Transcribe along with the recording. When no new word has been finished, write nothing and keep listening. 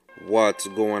What's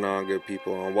going on, good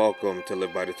people, and welcome to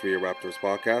Live by the Three Raptors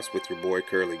podcast with your boy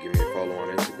Curly. Give me a follow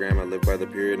on Instagram at Live by the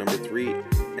Period number 3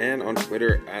 and on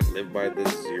Twitter at Live by the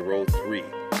 03.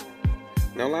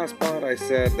 Now, last pod I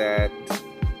said that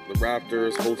the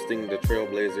Raptors hosting the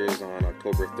Trailblazers on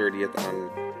October 30th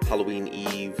on Halloween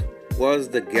Eve was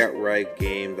the get-right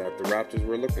game that the Raptors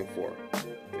were looking for.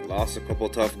 They lost a couple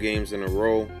tough games in a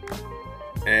row,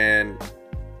 and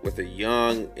with a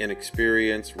young,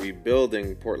 inexperienced,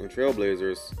 rebuilding Portland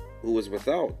Trailblazers who was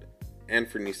without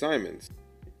Anthony Simons,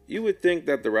 you would think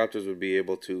that the Raptors would be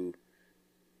able to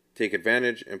take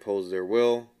advantage, impose their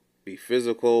will, be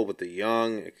physical with the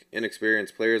young,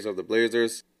 inexperienced players of the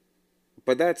Blazers,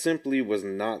 but that simply was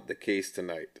not the case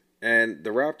tonight. And the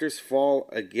Raptors fall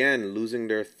again, losing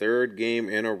their third game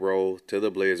in a row to the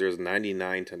Blazers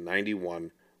 99-91,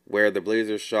 where the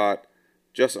Blazers shot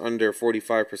just under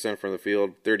 45% from the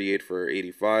field, 38 for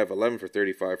 85, 11 for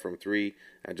 35 from 3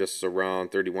 at just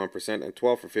around 31%, and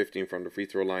 12 for 15 from the free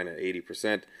throw line at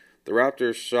 80%. The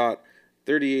Raptors shot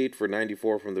 38 for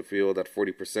 94 from the field at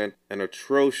 40%, an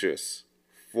atrocious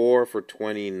 4 for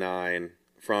 29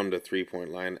 from the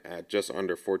three-point line at just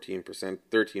under 14%,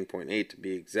 13.8 to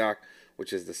be exact,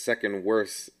 which is the second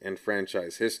worst in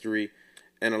franchise history,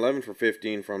 and 11 for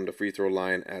 15 from the free throw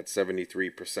line at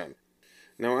 73%.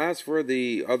 Now, as for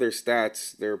the other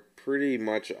stats, they're pretty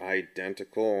much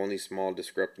identical, only small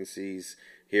discrepancies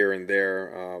here and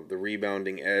there. The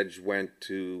rebounding edge went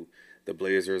to the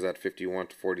Blazers at 51-47.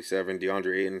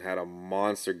 DeAndre Ayton had a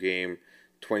monster game,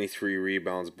 23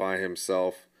 rebounds by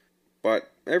himself,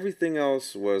 but everything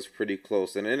else was pretty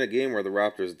close. And in a game where the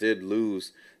Raptors did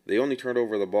lose, they only turned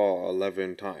over the ball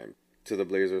 11 times to the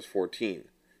Blazers' 14.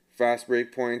 Fast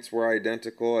break points were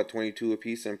identical at 22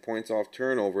 apiece, and points off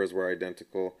turnovers were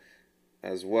identical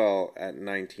as well at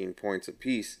 19 points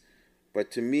apiece. But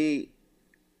to me,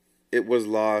 it was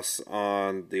loss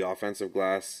on the offensive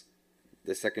glass.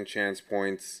 The second chance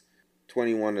points,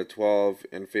 21-12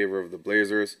 in favor of the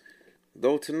Blazers.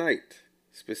 Though tonight,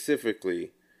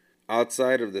 specifically,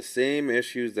 outside of the same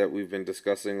issues that we've been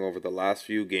discussing over the last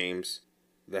few games,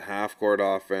 the half-court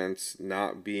offense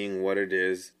not being what it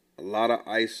is, a lot of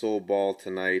ISO ball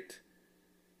tonight,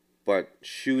 but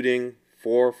shooting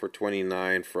 4 for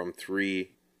 29 from 3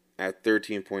 at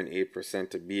 13.8%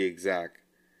 to be exact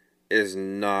is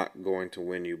not going to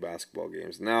win you basketball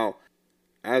games. Now,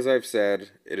 as I've said,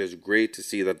 it is great to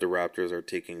see that the Raptors are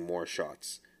taking more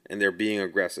shots and they're being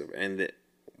aggressive. And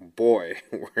boy,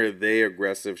 were they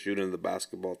aggressive shooting the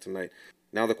basketball tonight.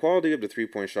 Now, the quality of the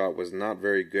three-point shot was not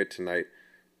very good tonight,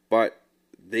 but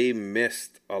they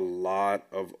missed a lot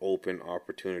of open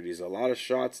opportunities. A lot of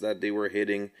shots that they were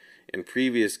hitting in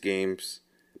previous games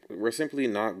were simply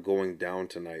not going down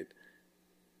tonight.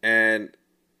 And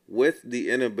with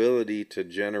the inability to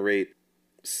generate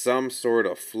some sort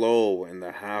of flow in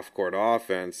the half-court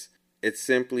offense, it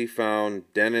simply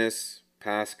found Dennis,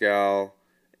 Pascal,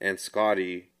 and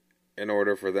Scottie in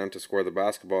order for them to score the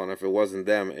basketball. And if it wasn't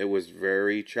them, it was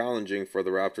very challenging for the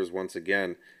Raptors once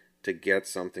again to get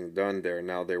something done there.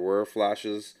 Now, there were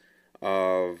flashes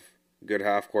of good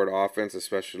half-court offense,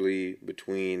 especially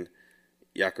between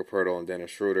Jakob Poeltl and Dennis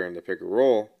Schroeder in the pick and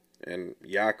roll, and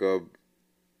Jakob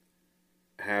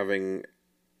having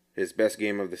his best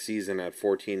game of the season at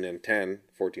 14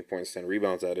 points, 10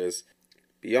 rebounds, that is.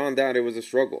 Beyond that, it was a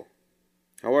struggle.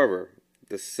 However,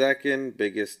 the second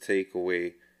biggest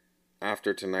takeaway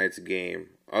after tonight's game,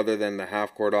 other than the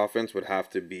half-court offense, would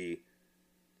have to be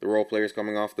the role players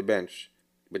coming off the bench.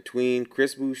 Between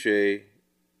Chris Boucher,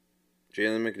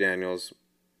 Jalen McDaniels,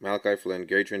 Malachi Flynn,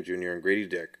 Gary Trent Jr., and Grady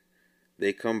Dick,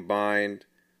 they combined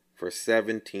for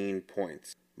 17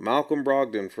 points. Malcolm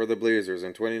Brogdon for the Blazers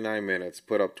in 29 minutes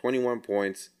put up 21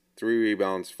 points, 3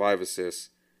 rebounds, 5 assists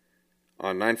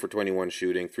on 9 for 21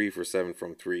 shooting, 3 for 7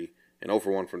 from 3, and 0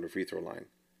 for 1 from the free throw line.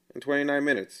 In 29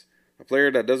 minutes. A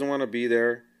player that doesn't want to be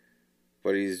there,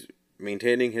 but he's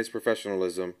maintaining his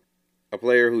professionalism. A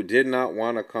player who did not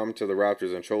want to come to the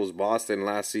Raptors and chose Boston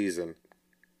last season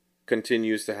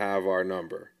continues to have our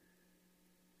number.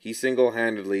 He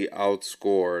single-handedly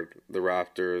outscored the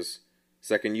Raptors'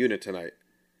 second unit tonight.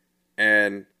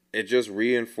 And it just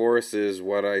reinforces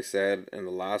what I said in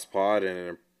the last pod and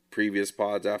in previous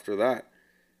pods after that.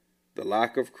 The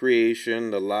lack of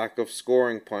creation, the lack of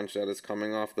scoring punch that is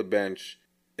coming off the bench.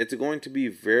 It's going to be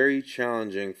very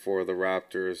challenging for the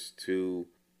Raptors to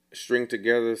string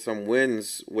together some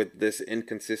wins with this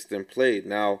inconsistent play.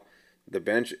 Now, the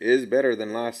bench is better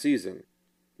than last season,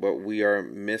 but we are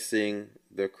missing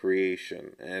the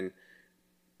creation. And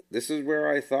this is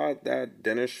where I thought that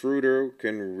Dennis Schroeder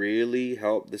can really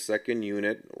help the second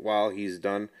unit while he's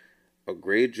done a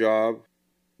great job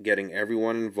getting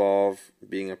everyone involved,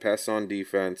 being a pest on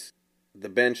defense. The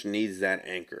bench needs that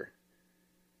anchor.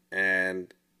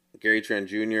 And Gary Trent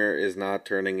Jr. is not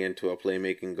turning into a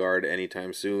playmaking guard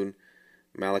anytime soon.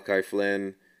 Malachi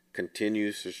Flynn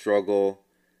continues to struggle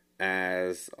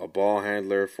as a ball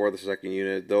handler for the second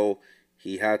unit, though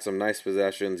he had some nice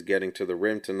possessions getting to the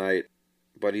rim tonight.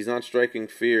 But he's not striking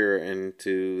fear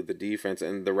into the defense,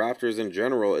 and the Raptors in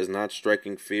general is not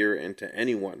striking fear into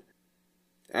anyone.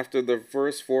 After the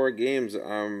first 4 games,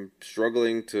 I'm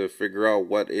struggling to figure out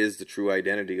what is the true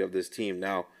identity of this team.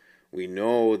 Now, we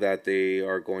know that they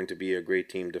are going to be a great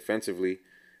team defensively,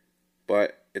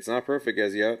 but it's not perfect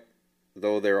as yet,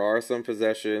 though there are some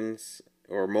possessions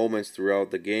or moments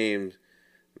throughout the game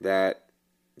that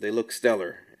they look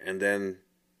stellar, and then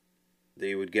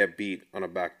they would get beat on a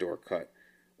backdoor cut,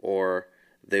 or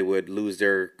they would lose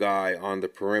their guy on the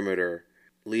perimeter,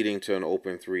 leading to an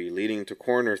open 3, leading to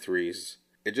corner 3s.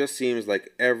 It just seems like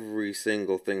every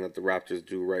single thing that the Raptors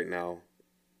do right now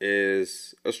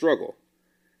is a struggle.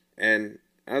 And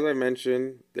as I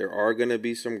mentioned, there are going to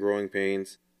be some growing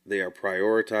pains. They are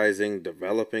prioritizing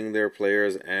developing their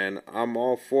players, and I'm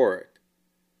all for it.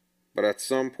 But at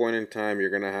some point in time, you're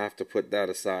going to have to put that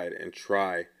aside and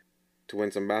try to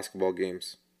win some basketball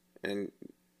games. And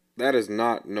that is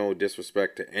not no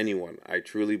disrespect to anyone. I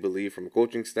truly believe, from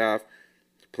coaching staff,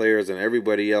 players, and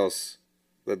everybody else,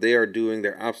 that they are doing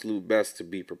their absolute best to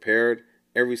be prepared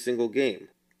every single game.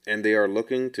 And they are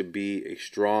looking to be a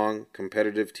strong,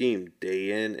 competitive team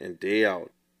day in and day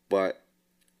out. But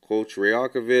Coach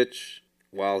Rajakovic,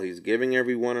 while he's giving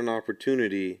everyone an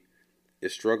opportunity,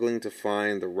 is struggling to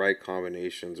find the right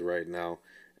combinations right now.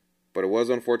 But it was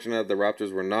unfortunate that the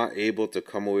Raptors were not able to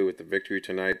come away with the victory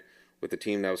tonight with a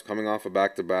team that was coming off a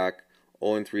back-to-back,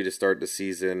 0-3 to start the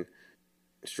season,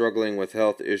 struggling with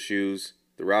health issues.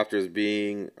 The Raptors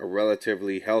being a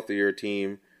relatively healthier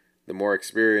team, the more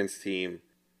experienced team,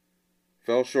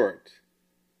 fell short.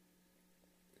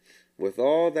 With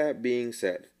all that being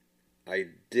said, I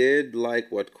did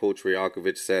like what Coach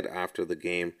Rajakovic said after the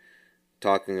game,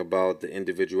 talking about the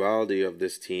individuality of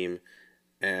this team,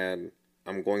 and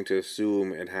I'm going to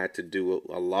assume it had to do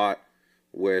a lot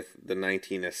with the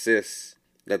 19 assists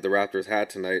that the Raptors had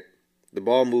tonight. The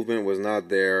ball movement was not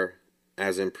there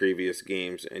as in previous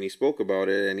games, and he spoke about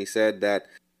it, and he said that,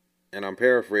 and I'm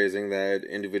paraphrasing, that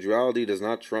individuality does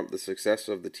not trump the success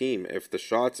of the team. If the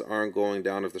shots aren't going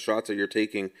down, if the shots that you're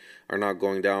taking are not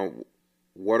going down,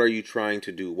 what are you trying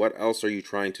to do? What else are you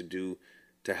trying to do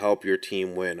to help your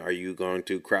team win? Are you going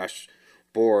to crash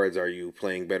boards? Are you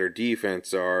playing better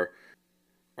defense? Are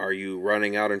you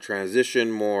running out in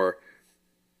transition more?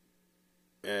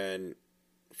 And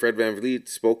Fred VanVleet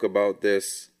spoke about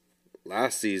this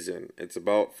last season. It's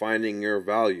about finding your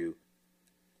value.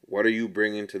 What are you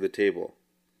bringing to the table?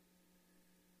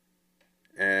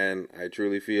 And I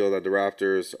truly feel that the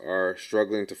Raptors are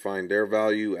struggling to find their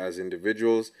value as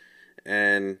individuals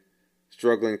and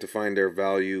struggling to find their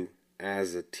value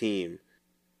as a team.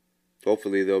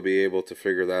 Hopefully they'll be able to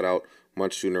figure that out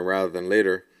much sooner rather than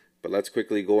later. But let's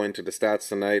quickly go into the stats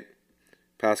tonight.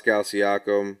 Pascal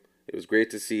Siakam, it was great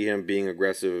to see him being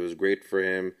aggressive. It was great for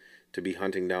him to be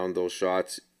hunting down those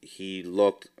shots. He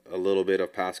looked a little bit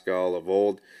of Pascal of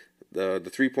old. The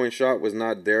three-point shot was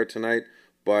not there tonight,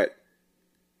 but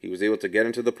he was able to get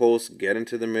into the post, get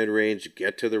into the mid-range,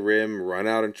 get to the rim, run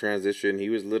out in transition. He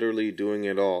was literally doing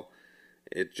it all.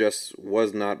 It just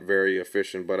was not very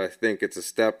efficient, but I think it's a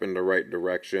step in the right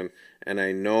direction. And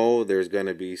I know there's going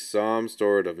to be some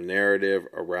sort of narrative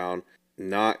around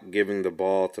not giving the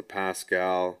ball to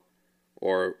Pascal,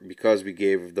 or because we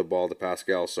gave the ball to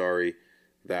Pascal,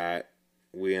 that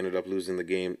we ended up losing the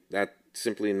game. That's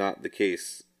simply not the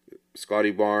case.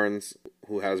 Scottie Barnes,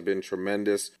 who has been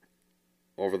tremendous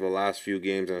over the last few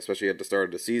games, and especially at the start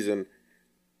of the season,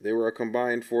 they were a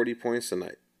combined 40 points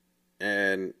tonight.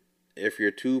 And if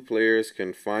your two players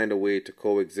can find a way to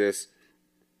coexist,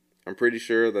 I'm pretty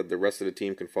sure that the rest of the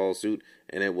team can follow suit,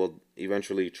 and it will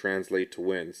eventually translate to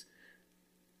wins.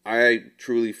 I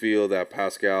truly feel that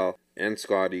Pascal and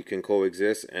Scottie can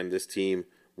coexist, and this team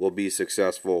will be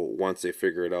successful once they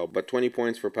figure it out. But 20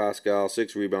 points for Pascal,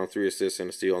 6 rebounds, 3 assists, and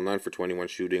a steal, 9 for 21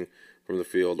 shooting from the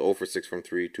field, 0 for 6 from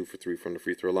 3, 2 for 3 from the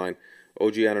free throw line.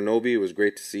 OG Anunoby, it was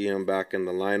great to see him back in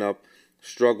the lineup.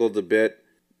 Struggled a bit,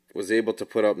 was able to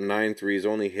put up 9 threes,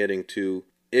 only hitting 2.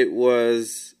 It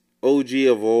was OG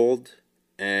of old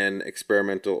and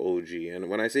experimental OG. And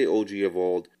when I say OG of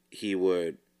old, he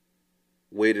would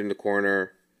wait in the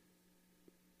corner,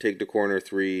 take the corner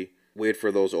 3, wait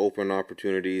for those open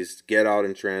opportunities, get out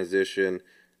in transition,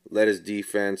 let his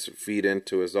defense feed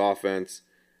into his offense.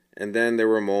 And then there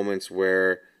were moments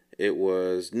where it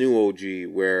was new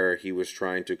OG where he was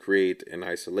trying to create an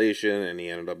isolation and he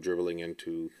ended up dribbling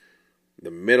into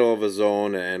the middle of a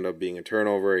zone and ended up being a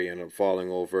turnover. He ended up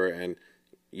falling over, and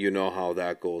you know how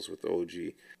that goes with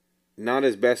OG. Not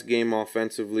his best game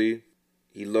offensively.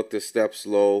 He looked a step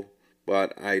slow,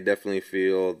 but I definitely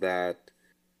feel that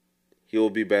he'll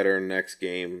be better next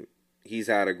game. He's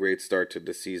had a great start to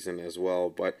the season as well,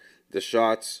 but the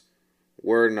shots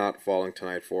were not falling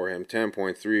tonight for him. 10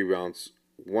 points, 3 rebounds,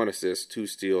 1 assist, 2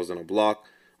 steals, and a block.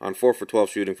 On 4 for 12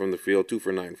 shooting from the field, 2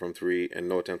 for 9 from 3, and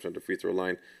no attempts at the free throw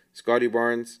line. Scottie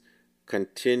Barnes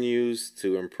continues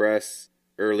to impress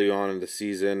early on in the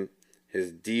season.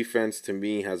 His defense, to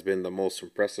me, has been the most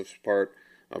impressive part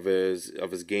of his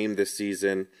game this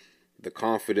season. The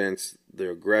confidence, the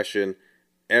aggression,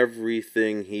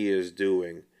 everything he is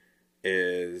doing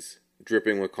is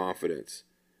dripping with confidence.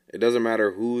 It doesn't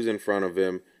matter who's in front of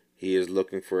him, he is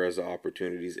looking for his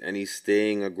opportunities, and he's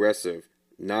staying aggressive,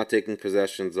 not taking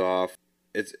possessions off.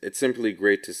 It's simply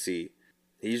great to see.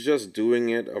 He's just doing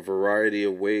it a variety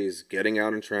of ways, getting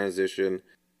out in transition,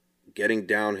 getting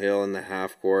downhill in the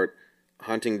half court,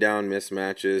 hunting down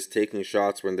mismatches, taking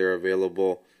shots when they're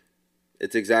available.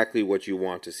 It's exactly what you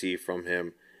want to see from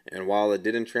him. And while it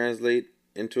didn't translate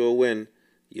into a win,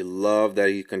 you love that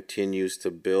he continues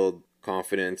to build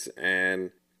confidence,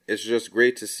 and it's just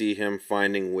great to see him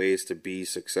finding ways to be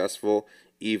successful,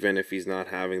 even if he's not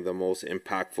having the most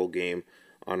impactful game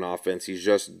on offense. He's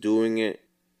just doing it.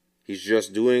 He's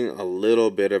just doing a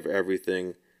little bit of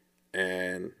everything,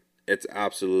 and it's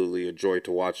absolutely a joy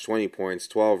to watch. 20 points,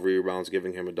 12 rebounds,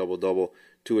 giving him a double-double,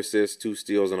 2 assists, 2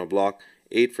 steals, and a block,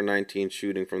 8 for 19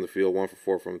 shooting from the field, 1 for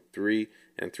 4 from 3,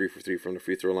 and 3 for 3 from the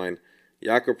free throw line.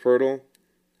 Jakob Poeltl,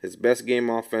 his best game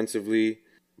offensively,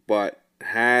 but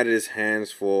had his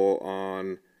hands full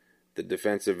on the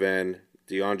defensive end.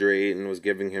 DeAndre Ayton was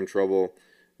giving him trouble.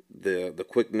 The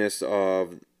quickness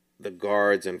of the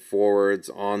guards and forwards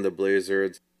on the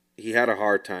Blazers, he had a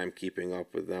hard time keeping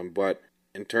up with them. But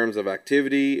in terms of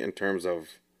activity, in terms of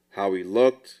how he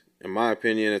looked, in my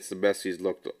opinion, it's the best he's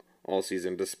looked all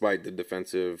season, despite the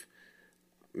defensive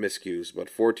miscues. But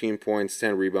 14 points,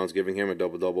 10 rebounds, giving him a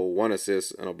double-double, 1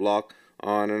 assist, and a block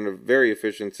on a very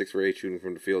efficient 6 for 8 shooting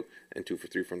from the field and 2 for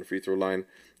 3 from the free throw line.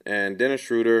 And Dennis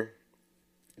Schroeder,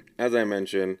 as I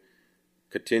mentioned,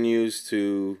 continues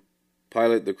to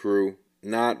pilot the crew.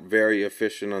 Not very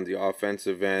efficient on the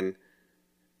offensive end.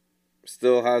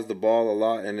 Still has the ball a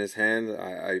lot in his hand.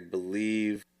 I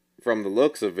believe from the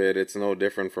looks of it, it's no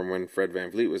different from when Fred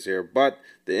VanVleet was here. But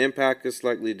the impact is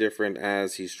slightly different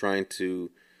as he's trying to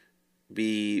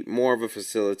be more of a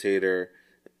facilitator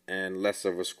and less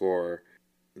of a scorer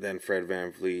than Fred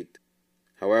VanVleet.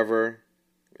 However,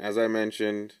 as I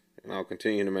mentioned, and I'll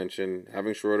continue to mention,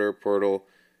 having Schroeder, Poeltl,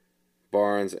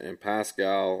 Barnes, and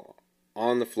Pascal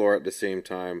on the floor at the same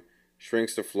time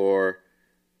shrinks the floor,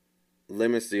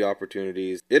 limits the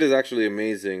opportunities. It is actually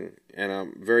amazing, and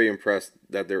I'm very impressed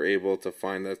that they're able to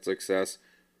find that success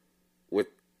with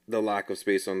the lack of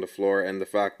space on the floor, and the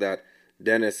fact that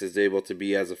Dennis is able to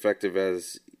be as effective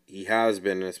as he has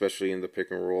been, especially in the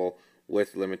pick and roll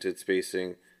with limited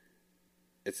spacing.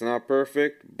 It's not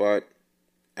perfect, but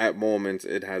at moments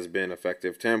it has been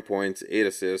effective. 10 points, 8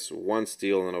 assists, 1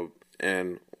 steal,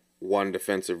 and 1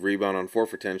 defensive rebound on 4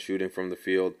 for 10 shooting from the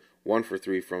field, 1 for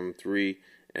 3 from 3,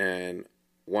 and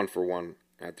 1 for 1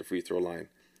 at the free throw line.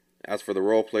 As for the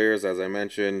role players, as I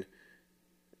mentioned,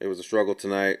 it was a struggle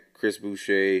tonight. Chris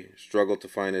Boucher struggled to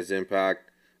find his impact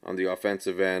on the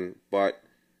offensive end, but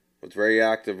was very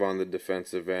active on the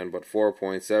defensive end. But 4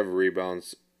 points, 7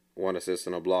 rebounds, 1 assist,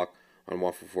 and a block on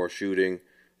 1 for 4 shooting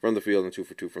from the field and 2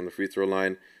 for 2 from the free throw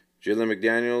line. Jalen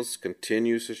McDaniels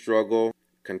continues to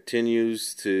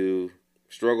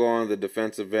struggle on the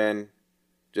defensive end,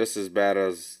 just as bad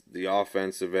as the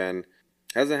offensive end.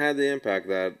 Hasn't had the impact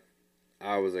that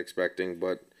I was expecting,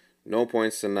 but no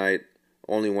points tonight.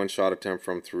 Only 1 shot attempt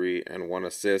from 3 and 1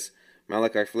 assist.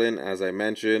 Malachi Flynn, as I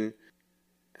mentioned,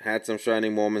 had some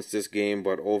shining moments this game,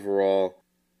 but overall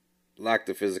lacked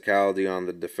the physicality on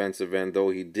the defensive end. Though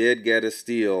he did get a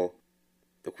steal,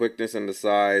 the quickness and the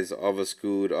size of a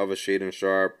Scoot, of a Shaedon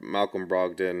Sharpe, Malcolm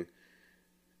Brogdon,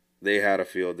 they had a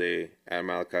field day at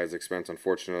Malachi's expense,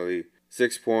 unfortunately.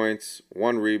 6 points,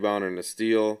 1 rebound, and a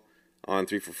steal on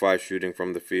 3 for 5 shooting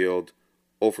from the field,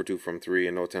 0 for 2 from 3,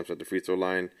 and no attempts at the free throw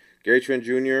line. Gary Trent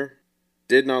Jr.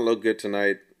 did not look good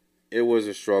tonight. It was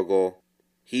a struggle.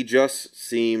 He just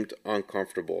seemed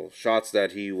uncomfortable. Shots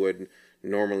that he would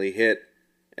normally hit,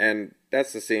 and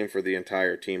that's the same for the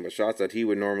entire team, but shots that he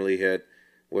would normally hit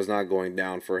was not going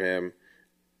down for him.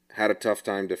 Had a tough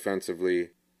time defensively.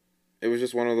 it was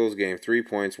just one of those games. 3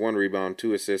 points, 1 rebound,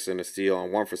 2 assists, and a steal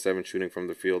on 1 for 7 shooting from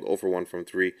the field, 0 for 1 from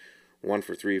 3, 1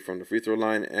 for 3 from the free throw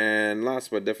line. And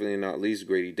last but definitely not least,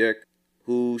 Grady Dick,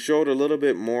 who showed a little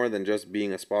bit more than just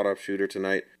being a spot-up shooter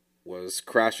tonight, was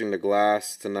crashing the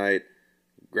glass tonight,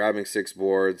 grabbing 6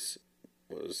 boards,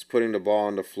 was putting the ball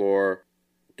on the floor,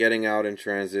 getting out in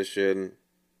transition.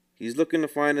 He's looking to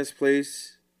find his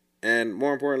place, and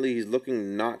more importantly, he's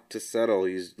looking not to settle.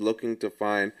 He's looking to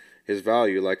find his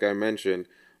value, like I mentioned,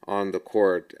 on the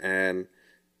court. And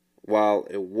while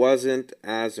it wasn't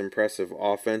as impressive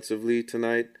offensively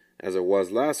tonight as it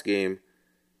was last game,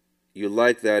 you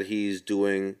like that he's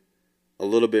doing a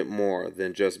little bit more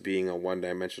than just being a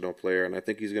one-dimensional player, and I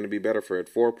think he's going to be better for it.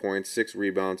 4 points, 6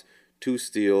 rebounds, 2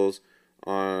 steals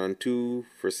on 2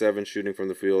 for 7 shooting from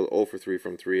the field, 0 for 3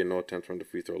 from 3, and no attempts from the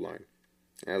free throw line.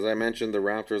 As I mentioned, the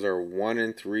Raptors are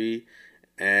 1-3,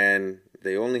 and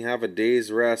they only have a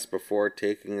day's rest before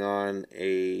taking on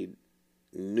a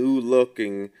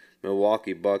new-looking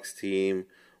Milwaukee Bucks team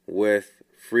with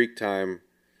Freak Time.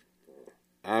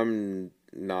 I'm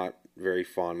not very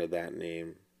fond of that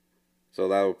name, so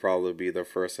that would probably be the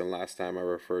first and last time I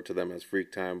refer to them as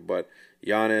Freak Time. But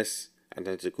Giannis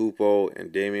Antetokounmpo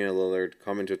and Damian Lillard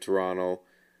coming to Toronto.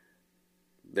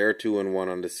 They're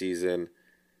 2-1 on the season.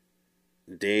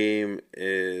 Dame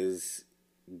is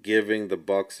giving the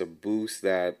Bucks a boost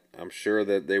that I'm sure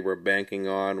that they were banking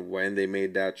on when they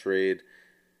made that trade,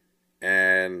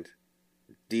 and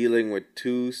dealing with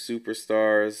 2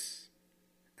 superstars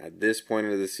at this point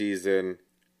of the season,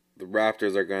 the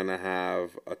Raptors are going to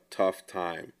have a tough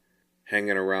time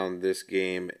hanging around this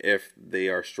game if they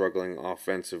are struggling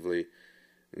offensively.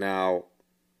 Now,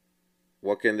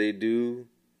 what can they do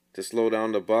to slow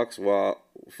down the Bucks? Well,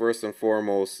 first and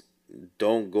foremost,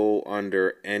 don't go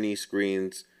under any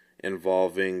screens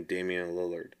involving Damian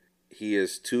Lillard. He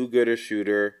is too good a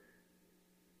shooter,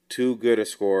 too good a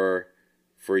scorer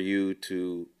for you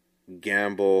to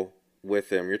gamble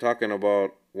with him. You're talking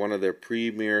about one of the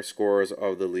premier scorers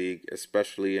of the league,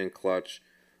 especially in clutch,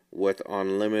 with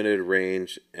unlimited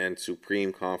range and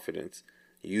supreme confidence.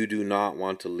 You do not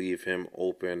want to leave him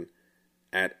open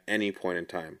at any point in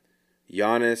time.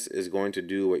 Giannis is going to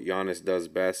do what Giannis does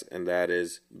best, and that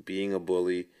is being a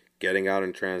bully, getting out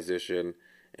in transition,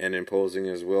 and imposing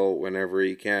his will whenever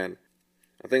he can.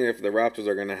 I think if the Raptors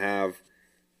are going to have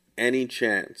any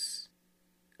chance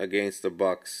against the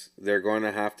Bucks, they're going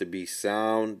to have to be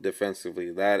sound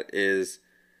defensively. That is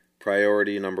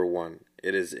priority number 1.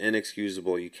 It is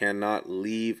inexcusable. You cannot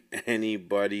leave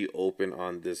anybody open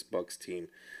on this Bucks team.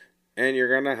 And you're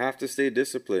going to have to stay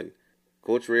disciplined.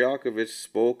 Coach Rajakovic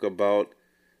spoke about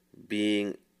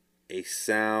being a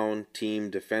sound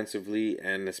team defensively,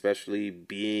 and especially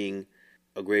being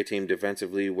a great team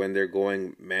defensively when they're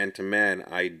going man-to-man.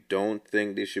 I don't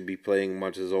think they should be playing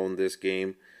much zone this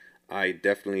game. I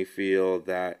definitely feel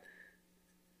that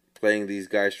playing these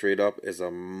guys straight up is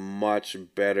a much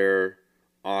better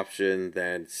option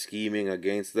than scheming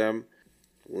against them.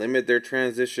 Limit their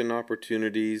transition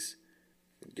opportunities.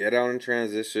 Get out in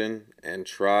transition and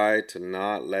try to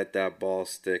not let that ball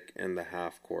stick in the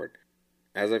half court.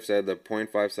 As I've said, the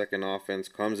 0.5 second offense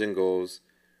comes and goes,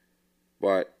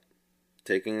 but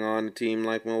taking on a team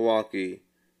like Milwaukee,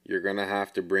 you're going to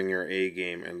have to bring your A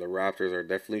game, and the Raptors are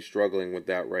definitely struggling with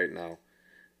that right now.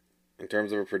 In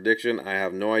terms of a prediction, I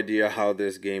have no idea how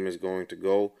this game is going to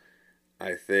go.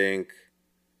 I think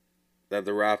that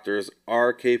the Raptors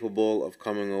are capable of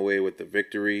coming away with the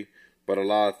victory, but a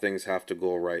lot of things have to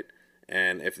go right.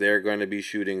 And if they're going to be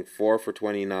shooting 4 for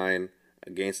 29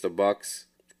 against the Bucks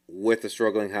with a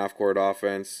struggling half-court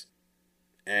offense,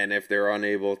 and if they're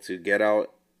unable to get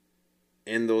out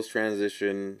in those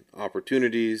transition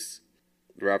opportunities,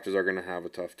 the Raptors are going to have a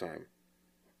tough time.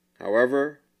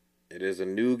 However, it is a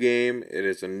new game, it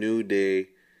is a new day,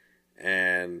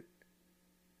 and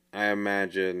I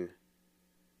imagine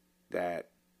that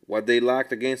what they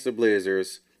lacked against the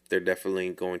Blazers, they're definitely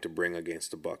going to bring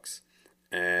against the Bucks.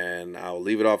 And I'll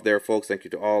leave it off there, folks. Thank you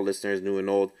to all listeners, new and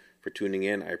old, for tuning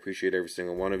in. I appreciate every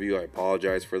single one of you. I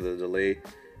apologize for the delay.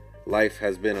 Life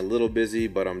has been a little busy,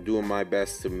 but I'm doing my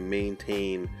best to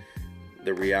maintain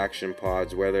the reaction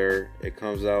pods, whether it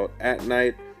comes out at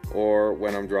night or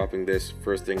when I'm dropping this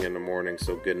first thing in the morning.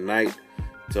 So good night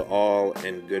to all,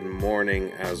 and good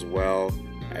morning as well.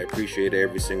 I appreciate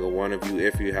every single one of you.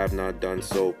 If you have not done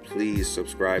so, please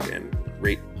subscribe and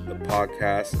rate the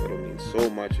podcast. It'll mean so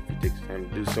much if you take the time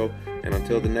to do so. And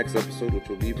until the next episode, which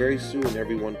will be very soon,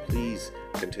 everyone, please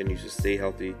continue to stay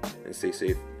healthy and stay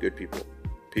safe. Good people.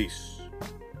 Peace.